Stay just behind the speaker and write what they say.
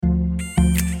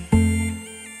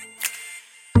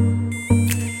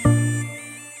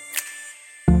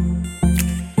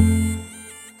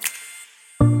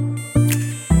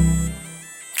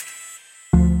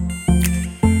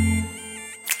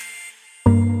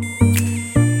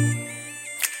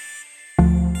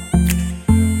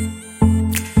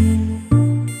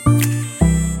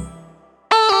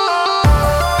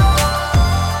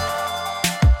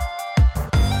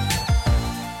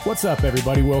What's up,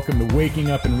 everybody? Welcome to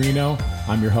Waking Up in Reno.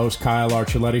 I'm your host, Kyle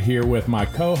Archuleta, here with my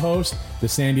co-host, the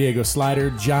San Diego Slider,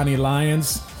 Johnny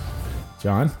Lyons.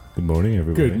 John? Good morning,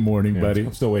 everybody. Good morning, buddy.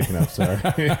 I'm still waking up, sorry.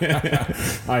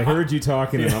 I heard you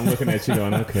talking, and I'm looking at you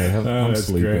going, okay, I'm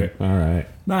sleeping. Great. All right.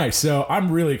 Nice. So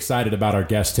I'm really excited about our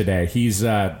guest today. He's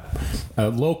a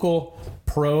local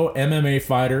pro MMA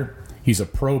fighter. He's a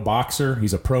pro boxer.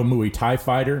 He's a pro Muay Thai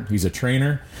fighter. He's a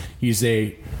trainer. He's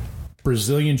a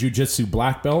Brazilian Jiu-Jitsu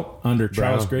black belt under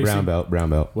Charles Gracie. Brown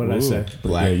belt. What did I say?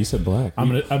 Black. Yeah, you said black.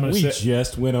 We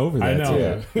just went over that. I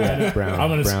know. Too. Yeah. Brown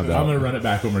I'm belt. gonna run it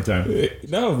back one more time.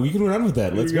 No, we can run with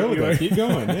that. Let's go with that. Keep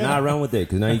going. Yeah. Nah, run with it,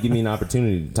 because now you give me an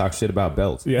opportunity to talk shit about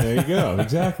belts. Yeah. There you go.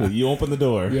 Exactly. You open the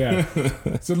door. Yeah.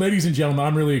 So, ladies and gentlemen,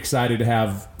 I'm really excited to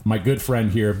have my good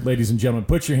friend here. Ladies and gentlemen,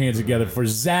 put your hands together for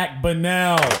Zach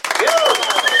Bunnell.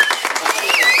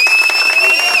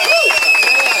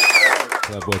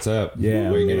 What's up? Yeah,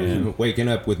 waking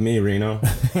up with me, Reno.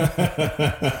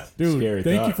 Dude,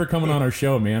 thank you for coming on our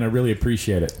show, man. I really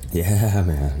appreciate it. Yeah,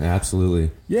 man, absolutely.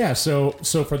 Yeah, so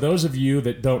for those of you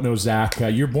that don't know Zach,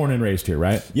 you're born and raised here,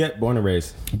 right? Yeah, born and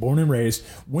raised. Born and raised.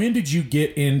 When did you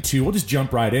get into? We'll just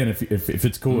jump right in if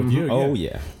it's cool with you. Oh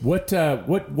yeah. What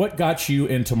got you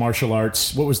into martial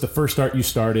arts? What was the first art you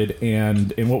started,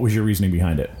 and what was your reasoning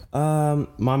behind it?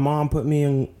 My mom put me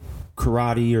in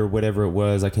karate or whatever it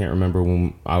was. I can't remember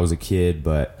when I was a kid,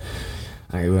 but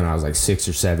when I was like 6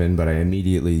 or 7, but I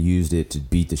immediately used it to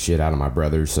beat the shit out of my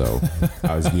brother, so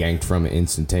I was yanked from it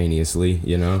instantaneously,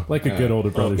 you know? Like a good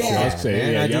older brother.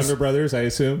 Younger brothers, I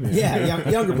assume? Yeah,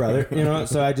 younger brother, you know?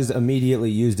 So I just immediately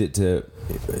used it to,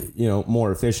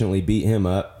 more efficiently beat him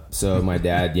up, so my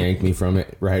dad yanked me from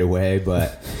it right away,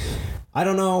 but I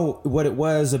don't know what it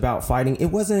was about fighting.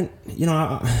 It wasn't,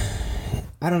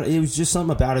 I don't know. It was just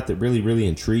something about it that really, really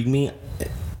intrigued me.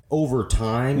 Over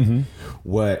time,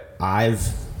 what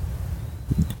I've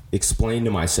explained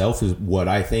to myself is what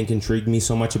I think intrigued me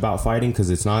so much about fighting, because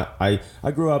it's not. I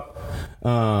grew up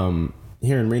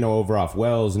here in Reno, over off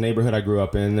Wells, neighborhood I grew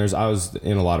up in. I was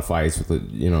in a lot of fights with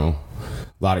a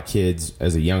lot of kids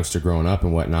as a youngster growing up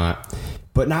and whatnot,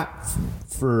 but not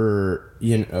for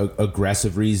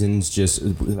aggressive reasons. Just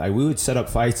like we would set up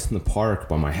fights in the park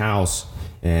by my house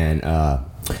and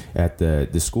at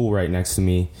the school right next to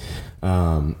me.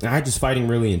 Fighting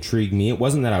really intrigued me. It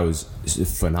wasn't that I was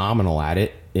phenomenal at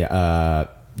it. I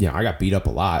got beat up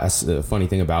a lot. That's the funny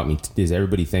thing about me is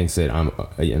everybody thinks that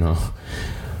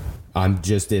I'm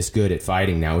just this good at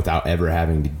fighting now without ever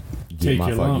having to get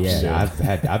my fuck.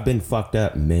 I've been fucked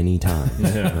up many times,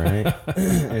 right?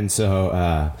 And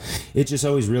so it just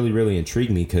always really, really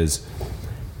intrigued me, because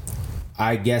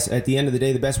I guess at the end of the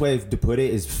day, the best way to put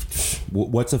it is,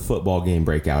 what's a football game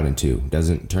break out into?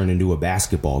 Doesn't turn into a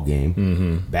basketball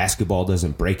game. Basketball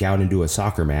doesn't break out into a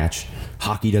soccer match.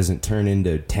 Hockey doesn't turn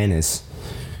into tennis.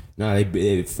 No,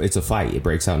 it's a fight. It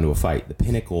breaks out into a fight. The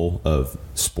pinnacle of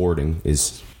sporting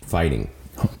is fighting.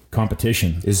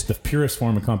 Competition is the purest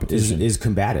form of competition. Is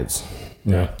combatives.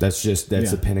 Yeah, that's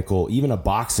the pinnacle. Even a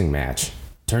boxing match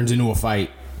turns into a fight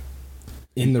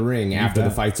in the ring after the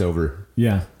fight's over.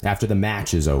 Yeah, after the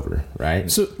match is over, right?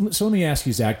 So let me ask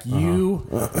you, Zach. You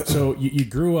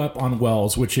grew up on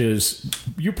Wells, which is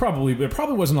there probably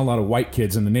wasn't a lot of white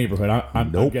kids in the neighborhood.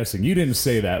 I'm guessing you didn't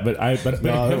say that, but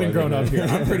having grown up here,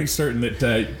 I'm pretty certain that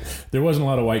there wasn't a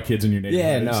lot of white kids in your neighborhood.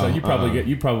 Yeah, no. So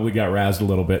you probably got razzed a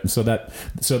little bit, and so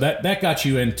that got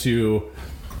you into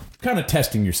kind of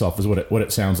testing yourself, is what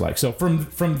it sounds like. So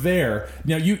from there,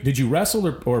 now did you wrestle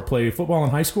or play football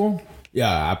in high school?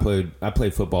 Yeah, I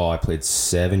played football. I played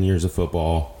 7 years of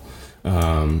football.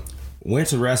 Went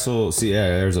to wrestle. See,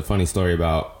 there's a funny story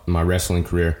about my wrestling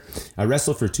career. I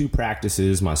wrestled for 2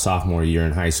 practices my sophomore year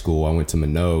in high school. I went to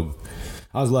Minogue.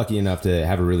 I was lucky enough to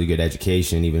have a really good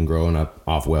education, even growing up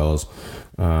off Wells.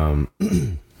 But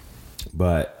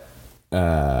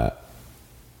my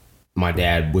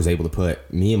dad was able to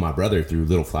put me and my brother through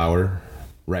Little Flower.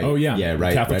 Right. Oh, yeah. Yeah,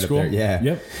 right. Catholic right school? Up there. Yeah.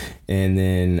 Yep. And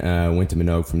then went to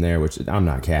Minogue from there, which I'm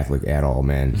not Catholic at all,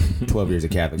 man. 12 years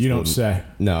of Catholic you school. You don't say.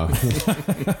 No.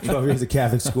 12 years of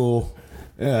Catholic school.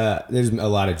 There's a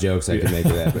lot of jokes I can make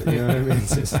of that, but you know what I mean?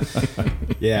 It's just,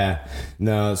 yeah.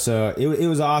 No, so it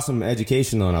was awesome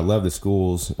education, though, and I love the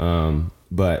schools.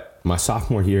 But my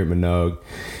sophomore year at Minogue,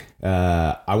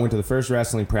 I went to the first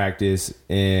wrestling practice,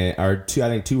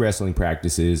 two wrestling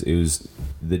practices. It was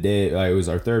the day, it was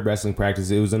our third wrestling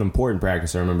practice. It was an important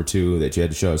practice, I remember, too, that you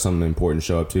had to show something important to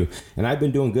show up to. And I'd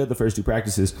been doing good the first 2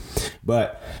 practices,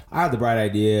 but I had the bright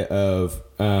idea of,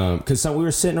 because we were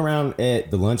sitting around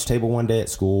at the lunch table one day at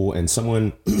school, and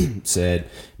someone said,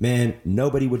 man,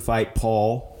 nobody would fight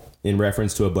Paul in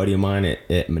reference to a buddy of mine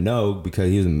at Minogue, because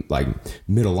he was like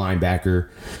middle linebacker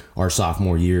our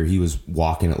sophomore year. He was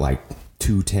walking at like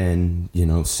 210, you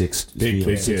know, six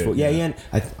foot. Yeah, yeah.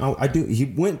 I do. He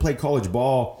went and played college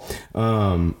ball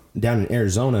down in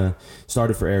Arizona.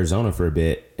 Started for Arizona for a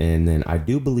bit, and then I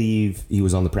do believe he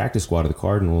was on the practice squad of the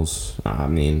Cardinals. I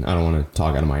mean, I don't want to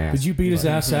talk out of my ass. Did you beat his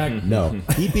ass, Zach? No,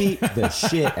 he beat the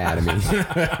shit out of me.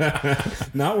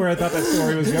 Not where I thought that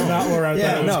story was going. Not where I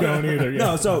thought it was going either. Yeah.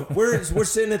 No, so we're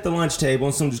sitting at the lunch table,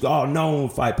 and someone just go, "Oh, no one will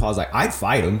fight." Paul's like, "I'd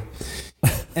fight him,"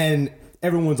 and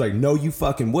everyone's like, "No, you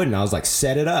fucking wouldn't." I was like,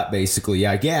 "Set it up," basically.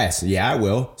 Yeah, I guess. Yeah, I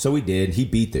will. So we did. He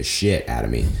beat the shit out of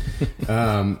me.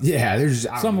 Yeah, there's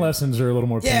some lessons are a little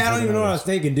more. Yeah, I don't even know what I was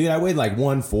thinking, dude. I weighed like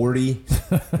 140.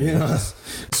 You know.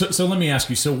 So let me ask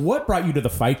you. So what brought you to the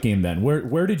fight game then?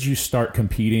 Where did you start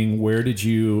competing? Where did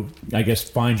you, I guess,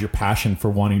 find your passion for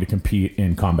wanting to compete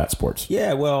in combat sports?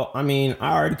 Yeah, well, I mean,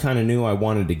 I already kind of knew I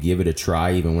wanted to give it a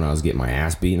try, even when I was getting my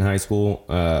ass beat in high school.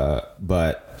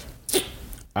 But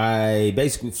I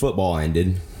basically, football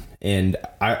ended, and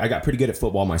I got pretty good at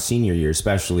football my senior year,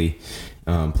 especially.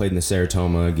 Played in the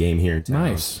Saratoga game here in town.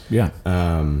 Nice, yeah.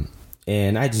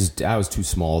 And I was too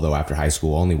small though after high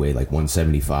school. I only weighed like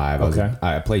 175. Okay.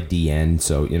 I played DN,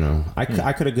 so you know I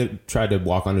could have tried to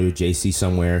walk onto a JC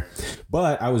somewhere,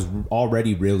 but I was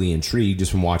already really intrigued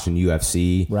just from watching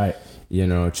UFC. Right. You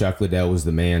know, Chuck Liddell was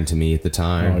the man to me at the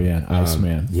time. Oh yeah,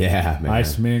 Iceman. Yeah, man.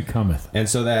 Iceman cometh. And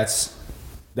so that's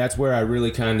where I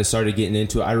really kind of started getting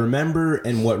into it. I remember,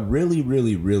 and what really,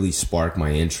 really, really sparked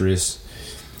my interest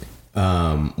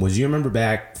was, you remember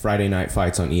back Friday night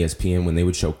fights on ESPN when they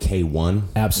would show K1?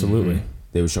 Absolutely. Mm-hmm.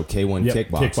 They would show K1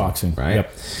 kickboxing, right?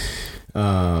 Yep.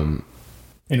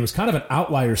 And it was kind of an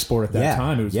outlier sport at that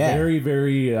time. It was very,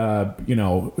 very,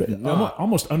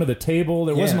 almost under the table.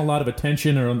 There wasn't a lot of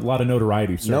attention or a lot of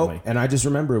notoriety, certainly. Nope. And I just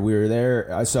remember we were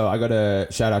there. So I got to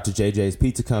shout out to JJ's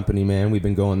Pizza Company, man. We've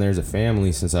been going there as a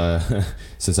family since I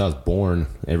was born,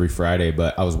 every Friday.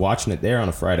 But I was watching it there on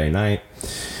a Friday night.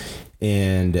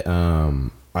 And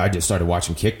I just started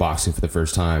watching kickboxing for the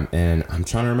first time, and I'm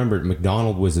trying to remember.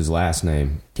 McDonald was his last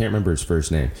name. Can't remember his first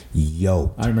name.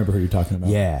 Yo, I remember who you're talking about.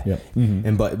 Yeah. Yep. Mm-hmm.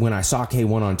 And but when I saw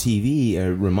K1 on TV,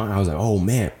 I was like, oh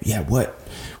man, yeah.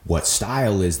 What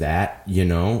style is that? You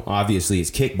know, obviously it's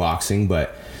kickboxing,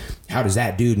 but how does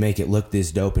that dude make it look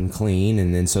this dope and clean?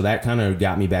 And then so that kind of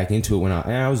got me back into it when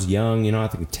I was young. You know, I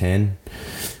think 10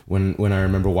 when I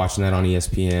remember watching that on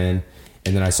ESPN.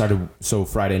 And then I started, so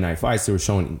Friday night fights, they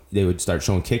would start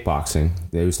showing kickboxing.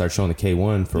 They would start showing the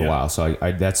K1 for a while. So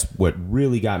I that's what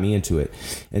really got me into it.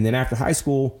 And then after high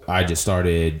school, I just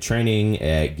started training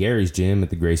at Gary's gym at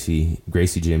the Gracie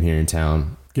gym here in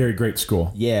town. Gary, great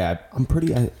school. Yeah, I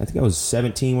think I was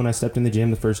 17 when I stepped in the gym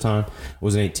the first time. I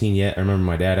wasn't 18 yet. I remember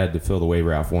my dad had to fill the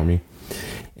waiver out for me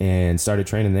and started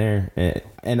training there.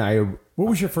 What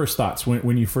was your first thoughts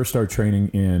when you first started training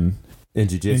in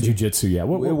jiu-jitsu? In jiu-jitsu, yeah. It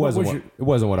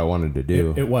wasn't what I wanted to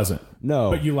do. It wasn't.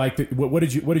 No. But you liked it. What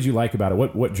did you like about it?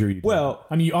 What drew you to it?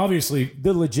 I mean, obviously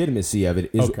the legitimacy of it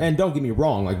is, okay. And don't get me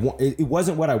wrong, like it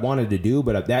wasn't what I wanted to do,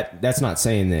 but that's not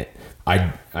saying that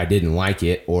I didn't like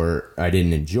it or I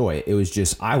didn't enjoy it. It was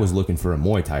just I was looking for a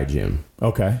Muay Thai gym.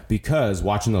 Okay. Because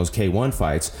watching those K1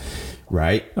 fights,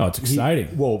 right? Oh, it's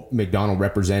exciting. McDonald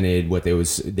represented what they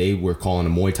were calling a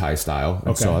Muay Thai style.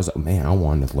 And so I was like, man, I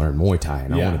wanted to learn Muay Thai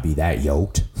and I want to be that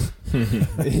yoked.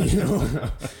 You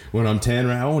know, when I'm 10,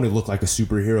 right? I want to look like a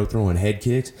superhero throwing head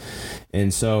kicks.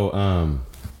 And so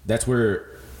that's where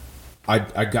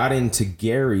I got into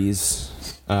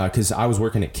Gary's because I was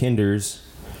working at Kinder's.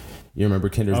 You remember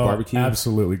Kinder's Barbecue?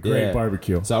 Absolutely. Great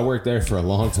barbecue. So I worked there for a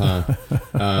long time.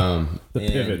 The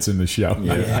pivots in the show.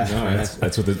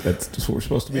 That's what we're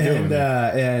supposed to be doing.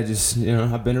 And just, you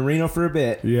know, I've been in Reno for a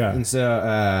bit. Yeah. And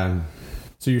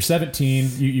so you're 17,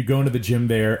 you go into the gym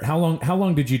there. How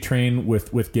long did you train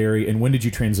with Gary, and when did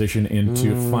you transition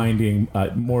into finding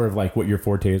more of like what your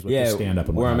forte is with the stand-up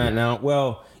and where I'm at now?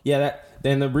 Well,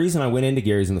 then the reason I went into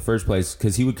Gary's in the first place,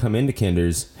 because he would come into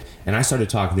Kinder's, and I started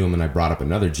talking to him, and I brought up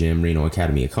another gym, Reno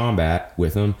Academy of Combat,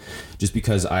 with him, just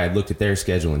because I had looked at their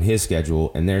schedule and his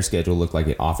schedule, and their schedule looked like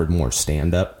it offered more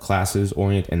stand-up classes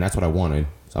oriented, and that's what I wanted.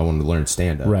 So I wanted to learn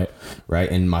stand-up. Right.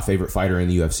 And my favorite fighter in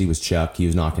the UFC was Chuck. He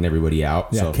was knocking everybody out.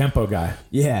 Yeah, so, Kempo guy.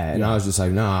 Yeah, and I was just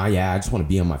like, I just want to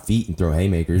be on my feet and throw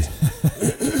haymakers.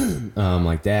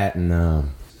 Like that, and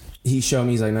he showed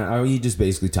me, he's like, he just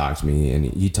basically talked to me, and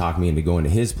he talked me into going to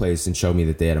his place and showed me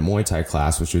that they had a Muay Thai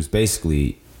class, which was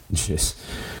basically just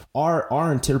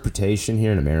our interpretation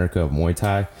here in America of Muay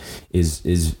Thai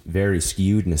is very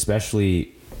skewed, and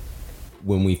especially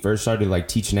when we first started like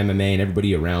teaching MMA, and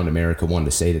everybody around America wanted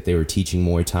to say that they were teaching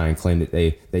Muay Thai and claimed that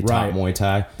they taught Muay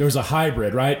Thai. There was a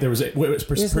hybrid, right? There was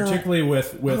particularly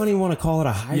with I don't even want to call it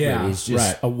a hybrid. Yeah, it's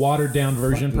just a watered down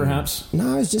version, perhaps.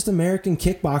 No, it's just American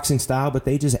kickboxing style, but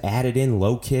they just added in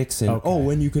low kicks and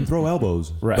when you can throw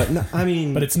elbows, right? But no, I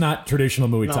mean, but it's not traditional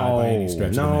Muay Thai by any stretch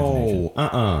of the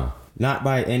imagination. Not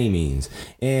by any means.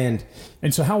 And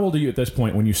so, how old are you at this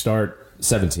point when you start?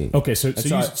 17. Okay, so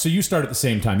you started at the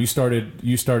same time. You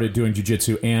started doing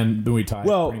jiu-jitsu and Muay Thai.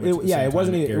 Well, it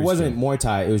wasn't Muay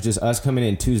Thai. It was just us coming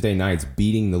in Tuesday nights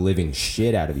beating the living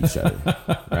shit out of each other,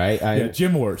 right?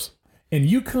 Gym wars. And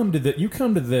you come to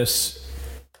this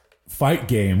fight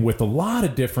game with a lot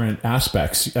of different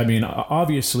aspects. I mean,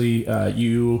 obviously,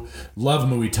 you love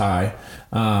Muay Thai.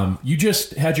 You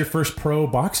just had your first pro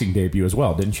boxing debut as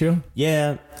well, didn't you?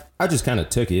 Yeah, I just kind of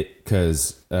took it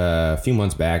because a few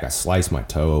months back I sliced my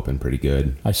toe open pretty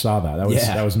good. I saw that.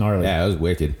 That was gnarly. Yeah, it was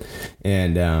wicked.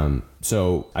 And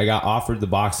so I got offered the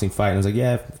boxing fight, and I was like,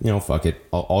 yeah, fuck it.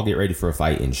 I'll get ready for a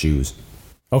fight in shoes.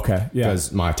 Okay, yeah.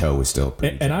 Because my toe was still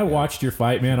pretty and I watched your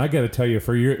fight, man. I got to tell you,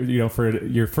 for your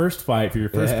first fight, for your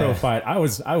first pro fight, I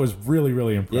was really,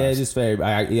 really impressed. Yeah, just very.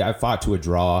 I fought to a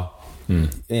draw.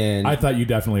 And I thought you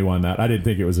definitely won that. I didn't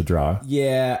think it was a draw.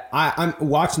 Yeah, I'm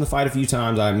watching the fight a few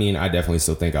times. I mean, I definitely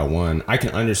still think I won. I can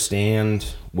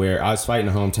understand where I was fighting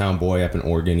a hometown boy up in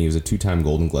Oregon. He was a 2-time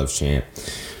Golden Gloves champ.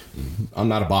 I'm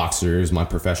not a boxer. It was my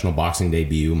professional boxing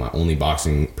debut, my only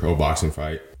pro boxing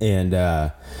fight. And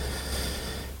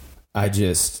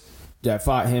I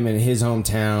fought him in his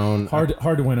hometown.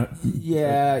 Hard to win a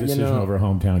decision over a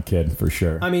hometown kid, for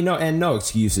sure. I mean, no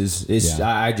excuses.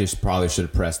 I just probably should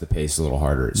have pressed the pace a little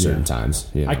harder at certain times.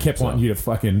 I kept wanting you to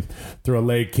fucking throw a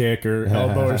leg kick or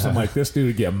elbow or something like this. Dude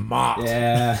would get mopped.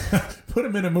 Yeah. Put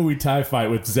him in a Muay Thai fight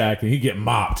with Zach and he'd get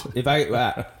mopped. If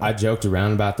I joked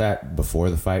around about that before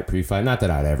the fight, pre-fight. Not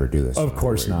that I'd ever do this. Of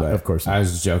course not. I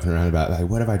was just joking around about, like,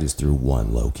 what if I just threw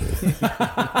one low kick?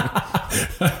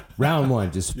 Round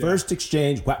one, just first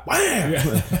exchange, wham!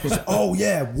 Yeah. Oh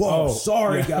yeah, whoa,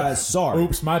 sorry guys, sorry.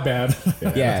 Oops, my bad.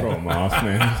 Yeah, throw him off,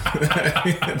 man.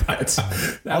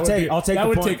 That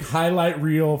would take highlight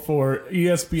reel for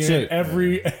ESPN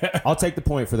every. I'll take the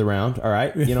point for the round. All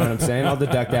right, you know what I'm saying? I'll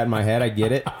deduct that in my head. I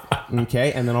get it.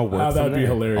 Okay, and then I'll work. That would be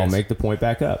hilarious. I'll make the point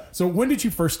back up. So when did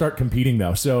you first start competing,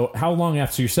 though? So how long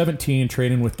after? So you're 17,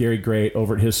 training with Gary Great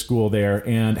over at his school there,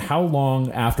 and how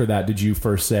long after that did you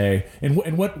first say?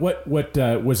 And what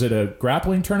was it, a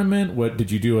grappling tournament? What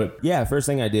did you do it? Yeah, first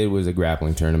thing I did was a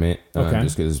grappling tournament.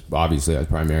 Just because obviously I was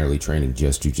primarily training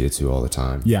just jiu-jitsu all the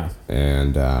time. Yeah,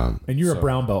 and you're a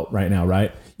brown belt right now,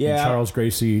 right? Yeah, and Charles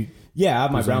Gracie. Yeah, I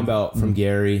have my brown belt from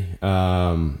Gary.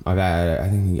 I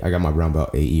think I got my brown belt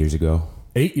 8 years ago.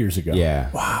 8 years ago.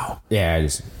 Yeah. Wow. Yeah.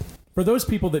 For those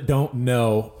people that don't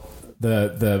know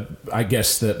the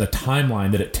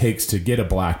timeline that it takes to get a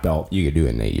black belt, you could do it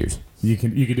in 8 years. You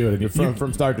could do it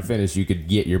from start to finish. You could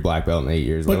get your black belt in 8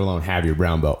 years, let alone have your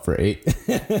brown belt for 8.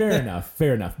 Fair enough.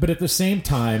 But at the same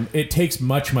time, it takes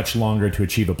much, much longer to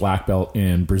achieve a black belt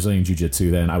in Brazilian Jiu-Jitsu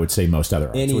than I would say most other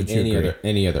arts.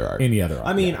 Any other art.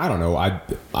 I mean, I don't know. I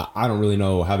don't really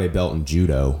know how they belt in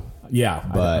judo. Yeah,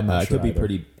 but it could be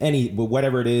pretty. But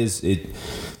whatever it is,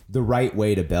 the right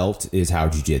way to belt is how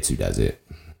Jiu-Jitsu does it.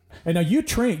 And now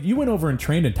you went over and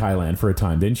trained in Thailand for a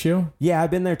time, didn't you? Yeah,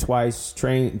 I've been there twice.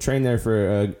 Trained there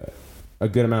for a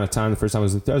good amount of time. The first time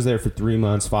I was there for 3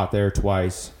 months, fought there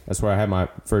twice. That's where I had my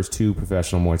first 2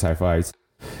 professional Muay Thai fights.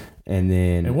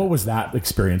 And what was that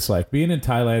experience like? Being in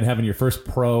Thailand, having your first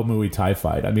pro Muay Thai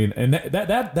fight. I mean, and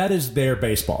that is their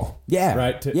baseball. Yeah.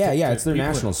 Right? It's their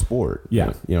national sport.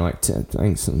 Yeah. You know, like I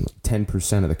think some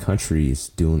 10% of the country is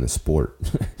doing the sport.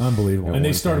 Unbelievable. And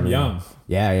they start them young.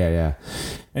 Yeah.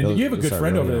 And you have a good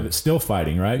friend over there that's still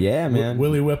fighting, right? Yeah, man.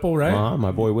 Willie Whipple, right?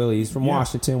 My boy Willie. He's from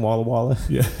Washington, Walla Walla.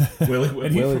 Yeah. Willie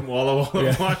from Walla Walla.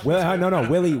 Yeah.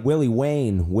 Willie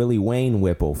Wayne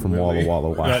Whipple from Walla Walla,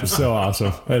 Washington. That's so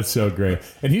awesome. That's so great.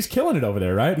 And he's killing it over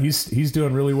there, right? He's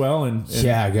doing really well. And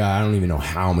yeah, God, I don't even know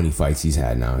how many fights he's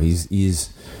had now.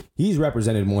 He's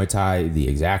represented Muay Thai the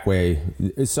exact way.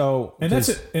 So, and that's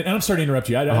it. And I'm sorry to interrupt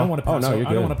you. I don't want to pass. I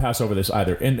don't want to pass over this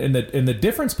either. And the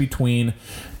difference between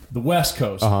the West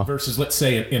Coast versus, let's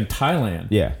say, in Thailand.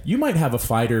 Yeah, you might have a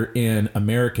fighter in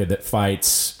America that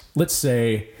fights. Let's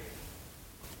say,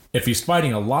 if he's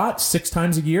fighting a lot, 6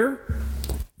 times a year,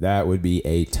 that would be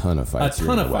a ton of fights. A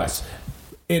ton of fights.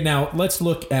 And now let's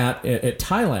look at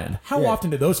Thailand. How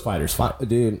often do those fighters fight?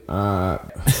 Dude,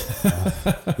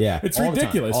 it's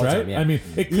ridiculous, right? Yeah. I mean,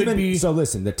 it could be. So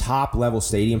listen, the top level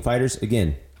stadium fighters,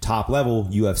 again, top level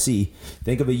UFC.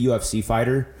 Think of a UFC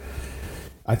fighter.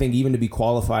 I think even to be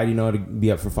qualified, to be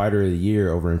up for fighter of the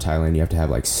year over in Thailand, you have to have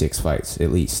like 6 fights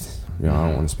at least. I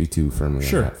don't want to speak too firmly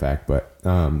on that fact, but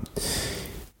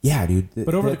yeah, dude.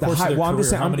 But over the course of their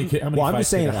career, how many fights I'm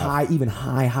just saying, even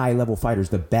high level fighters,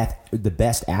 the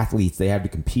best athletes they have to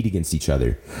compete against each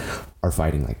other are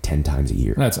fighting like 10 times a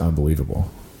year. That's unbelievable.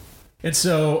 And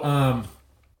so,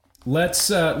 let's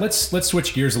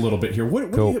switch gears a little bit here.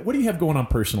 What do you have going on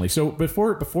personally? So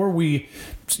before we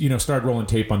started rolling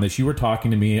tape on this, you were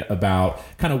talking to me about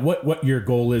kind of what your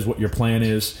goal is, what your plan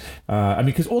is.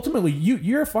 Because ultimately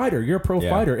you're a fighter, you're a pro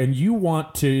fighter, and you're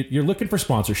looking for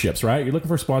sponsorships, right? You're looking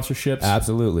for sponsorships.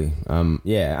 Absolutely. I'm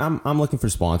looking for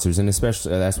sponsors, and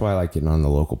especially that's why I like getting on the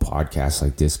local podcasts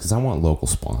like this, because I want local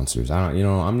sponsors.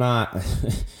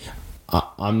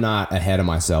 I'm not ahead of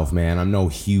myself, man. I'm no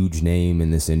huge name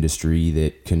in this industry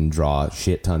that can draw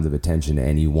shit tons of attention to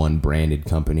any one branded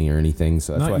company or anything.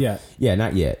 So that's not yet. Yeah,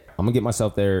 not yet. I'm gonna get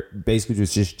myself there. Basically,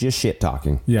 just shit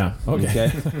talking. Yeah.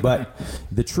 Okay. But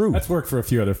the truth. That's worked for a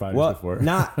few other fighters before.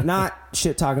 not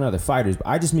shit talking to other fighters, but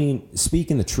I just mean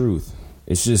speaking the truth.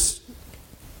 It's just,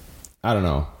 I don't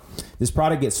know. This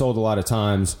product gets sold a lot of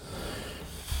times.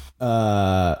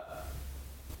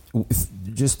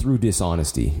 Just through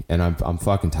dishonesty, and I'm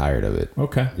fucking tired of it.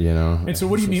 Okay, And so,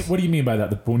 what do you mean? What do you mean by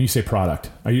that? When you say product,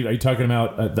 are you talking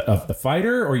about the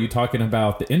fighter, or are you talking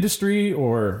about the industry,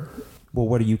 or? Well,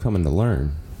 what are you coming to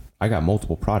learn? I got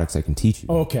multiple products I can teach you.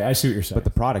 Oh, okay, I see what you're saying. But the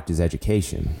product is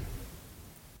education.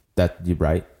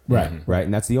 Right,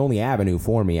 and that's the only avenue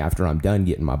for me after I'm done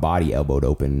getting my body elbowed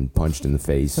open, punched in the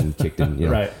face, and kicked in.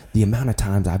 Right. The amount of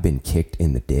times I've been kicked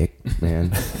in the dick,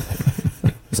 man.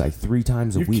 It's like 3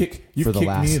 times a week for the last. You've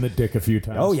kicked me in the dick a few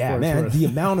times. Oh yeah, man! The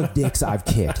amount of dicks I've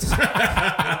kicked.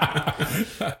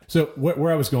 So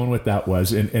where I was going with that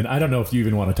was, and I don't know if you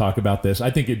even want to talk about this.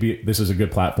 I think this is a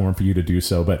good platform for you to do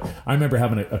so. But I remember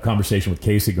having a conversation with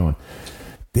Casey, going,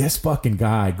 this fucking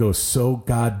guy goes so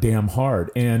goddamn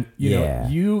hard, and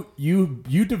you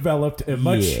developed a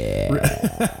much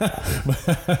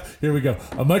here we go,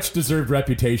 a much deserved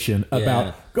reputation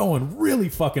about going really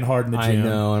fucking hard in the gym. I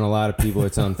know, and a lot of people,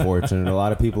 it's unfortunate. A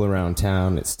lot of people around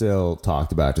town, it's still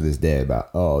talked about to this day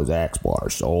about, Zach's bar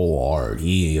so hard,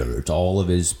 he hurts all of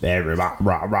his rah,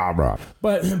 rah, rah, rah.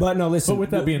 But no, listen. But with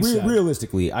that being said,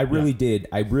 realistically, I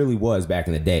really was back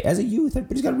in the day as a youth.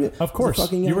 Everybody's got to of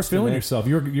course, you were feeling yourself.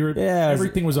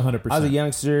 Everything was 100%. I was a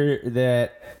youngster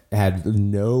that had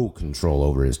no control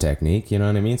over his technique. You know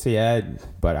what I mean? So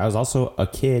but I was also a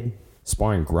kid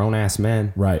sparring grown ass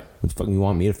men. Right. What fucking you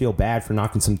want me to feel bad for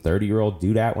knocking some 30-year-old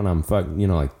dude out when I'm fucking,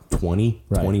 like 20,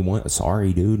 21?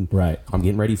 Sorry, dude. Right. I'm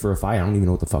getting ready for a fight. I don't even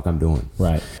know what the fuck I'm doing.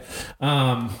 Right.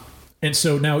 And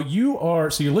so now you're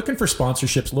looking for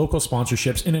sponsorships, local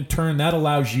sponsorships, and in turn that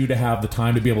allows you to have the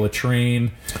time to be able to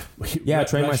train.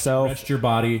 Train myself, rest your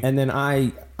body, and then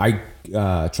I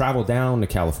travel down to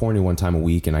California one time a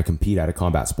week, and I compete at a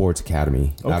combat sports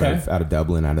academy out of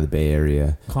Dublin, out of the Bay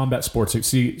Area. Combat sports,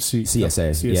 CSA,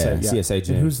 CSA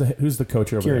gym. And who's the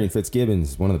coach over Kieran there?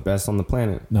 Fitzgibbons, one of the best on the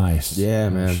planet. Nice, yeah,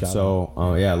 man. So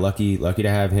lucky to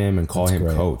have him and call him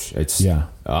coach. It's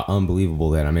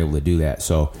unbelievable that I'm able to do that.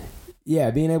 So.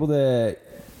 Yeah, being able to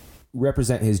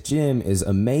represent his gym is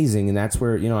amazing, and that's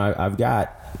where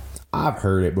I've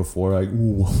heard it before, like,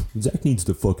 Zach needs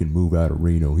to fucking move out of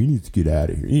Reno. He needs to get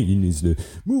out of here. He needs to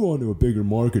move on to a bigger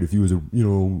market if he was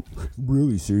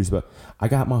really serious about. I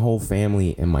got my whole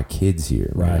family and my kids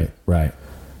here. Man. Right.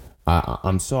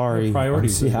 I'm sorry.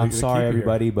 Priorities. I'm sorry,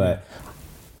 everybody, but.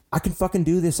 I can fucking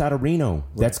do this out of Reno. Right.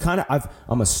 That's kind of,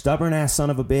 I'm a stubborn ass son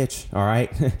of a bitch, all right?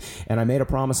 And I made a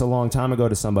promise a long time ago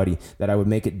to somebody that I would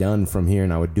make it done from here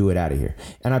and I would do it out of here.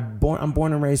 And I'm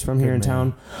born and raised from here in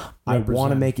town. I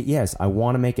want to make it, I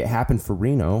want to make it happen for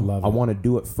Reno. I want to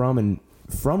do it from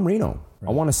Reno. Right.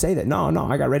 I want to say that, no,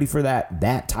 I got ready for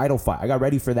that title fight. I got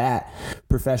ready for that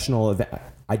professional event.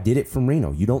 I did it from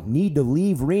Reno. You don't need to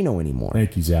leave Reno anymore.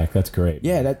 Thank you, Zach. That's great.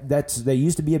 Yeah, that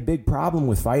used to be a big problem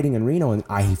with fighting in Reno, and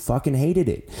I fucking hated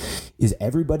it. Is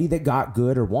everybody that got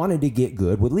good or wanted to get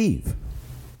good would leave?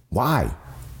 Why?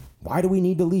 Why do we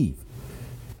need to leave?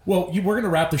 Well, we're going to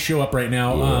wrap the show up right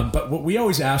now, but what we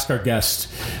always ask our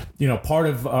guests, part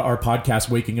of our podcast,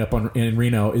 Waking Up in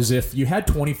Reno, is if you had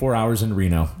 24 hours in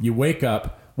Reno, you wake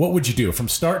up, what would you do from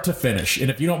start to finish? And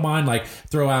if you don't mind, like,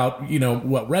 throw out,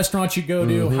 what restaurants you go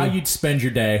to, how you'd spend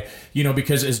your day,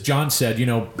 because as John said,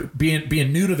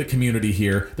 being new to the community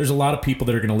here, there's a lot of people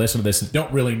that are going to listen to this and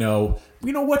don't really know,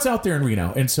 what's out there in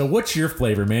Reno. And so what's your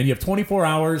flavor, man? You have 24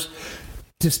 hours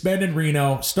to spend in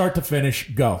Reno, start to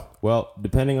finish, go. Well,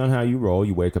 depending on how you roll,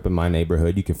 you wake up in my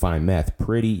neighborhood, you can find meth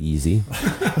pretty easy.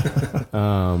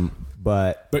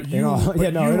 But you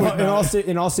would not.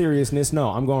 in all seriousness, no.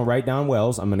 I'm going right down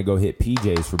Wells. I'm going to go hit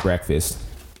PJ's for breakfast.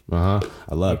 I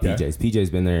love PJ's. PJ's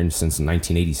been there since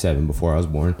 1987, before I was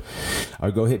born. I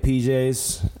would go hit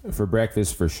PJ's for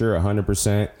breakfast for sure,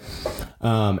 100%.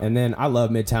 And then I love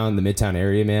Midtown, the Midtown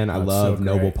area, man. I love so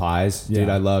Noble great. Pies. Dude,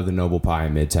 I love the Noble Pie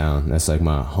in Midtown. That's like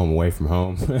my home away from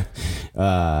home.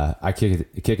 I kick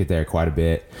it there quite a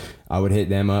bit. I would hit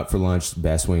them up for lunch.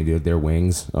 Best wing, dude. Their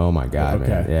wings. Oh my God,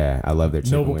 man. Yeah, I love their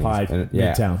chicken Noble wings. Pie,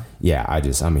 Midtown. Yeah,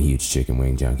 I'm a huge chicken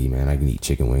wing junkie, man. I can eat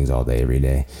chicken wings all day, every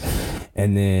day.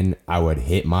 And then I would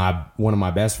hit one of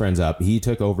my best friends up. He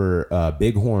took over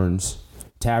Bighorn's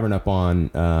Tavern up on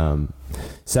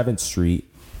 7th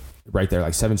Street, right there,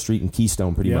 like 7th Street and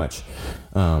Keystone, pretty much,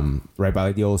 right by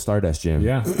like the old Stardust gym.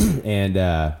 Yeah,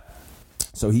 and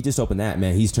so he just opened that,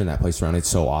 man. He's turned that place around. It's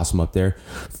so awesome up there.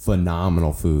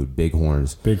 Phenomenal food.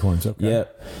 Bighorns. Okay.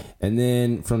 Yep. And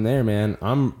then from there, man,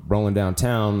 I'm rolling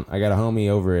downtown. I got a homie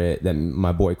over at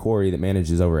my boy Corey that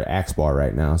manages over at Axe Bar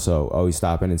right now. So always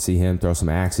stop in and see him, throw some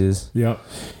axes. Yep.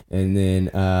 And then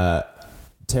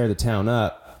tear the town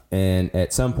up. And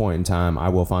at some point in time, I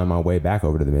will find my way back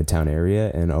over to the Midtown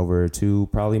area and over to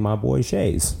probably my boy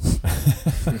Shay's.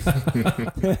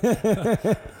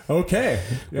 Okay.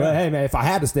 Yeah. But hey, man, if I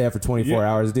had to stay up for 24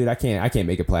 hours, dude, I can't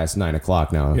make it past 9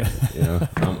 o'clock now. Yeah. You know,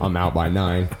 I'm out by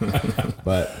 9.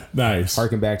 But nice.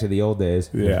 Harken back to the old days.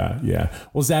 Yeah.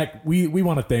 Well, Zach, we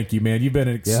want to thank you, man. You've been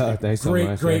a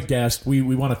great guest. We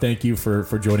want to thank you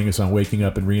for joining us on Waking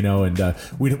Up in Reno, and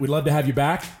we'd love to have you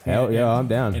back. Hell yeah, I'm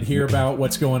down. And hear about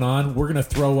what's going on. We're gonna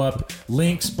throw up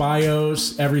links,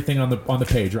 bios, everything on the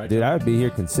page, right? Dude, I would be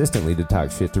here consistently to talk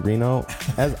shit to Reno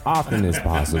as often as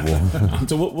possible.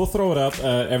 So we'll throw it up.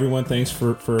 Everyone, thanks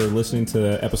for listening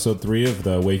to episode 3 of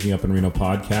the Waking Up in Reno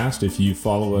podcast. If you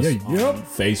follow us on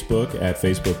Facebook at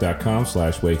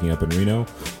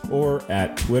facebook.com/wakingupinreno, or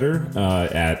at Twitter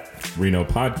at Reno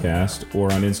Podcast,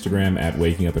 or on Instagram at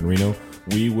Waking Up in Reno,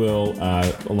 we will,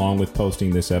 along with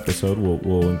posting this episode,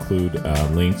 we'll include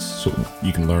links so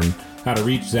you can learn how to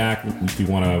reach Zach. If you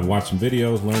want to watch some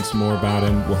videos, learn some more about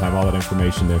him, we'll have all that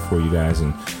information there for you guys.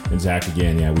 And Zach,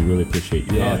 again, we really appreciate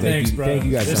you. Yeah, thanks, bro. Thank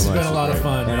you guys this so much. This has been a lot of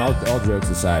fun. And all jokes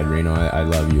aside, Reno, I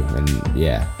love you. And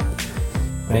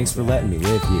thanks for letting me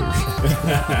live here.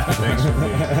 Thanks for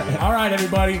being here. All right,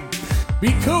 everybody.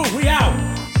 Be cool. We out.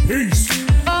 Peace.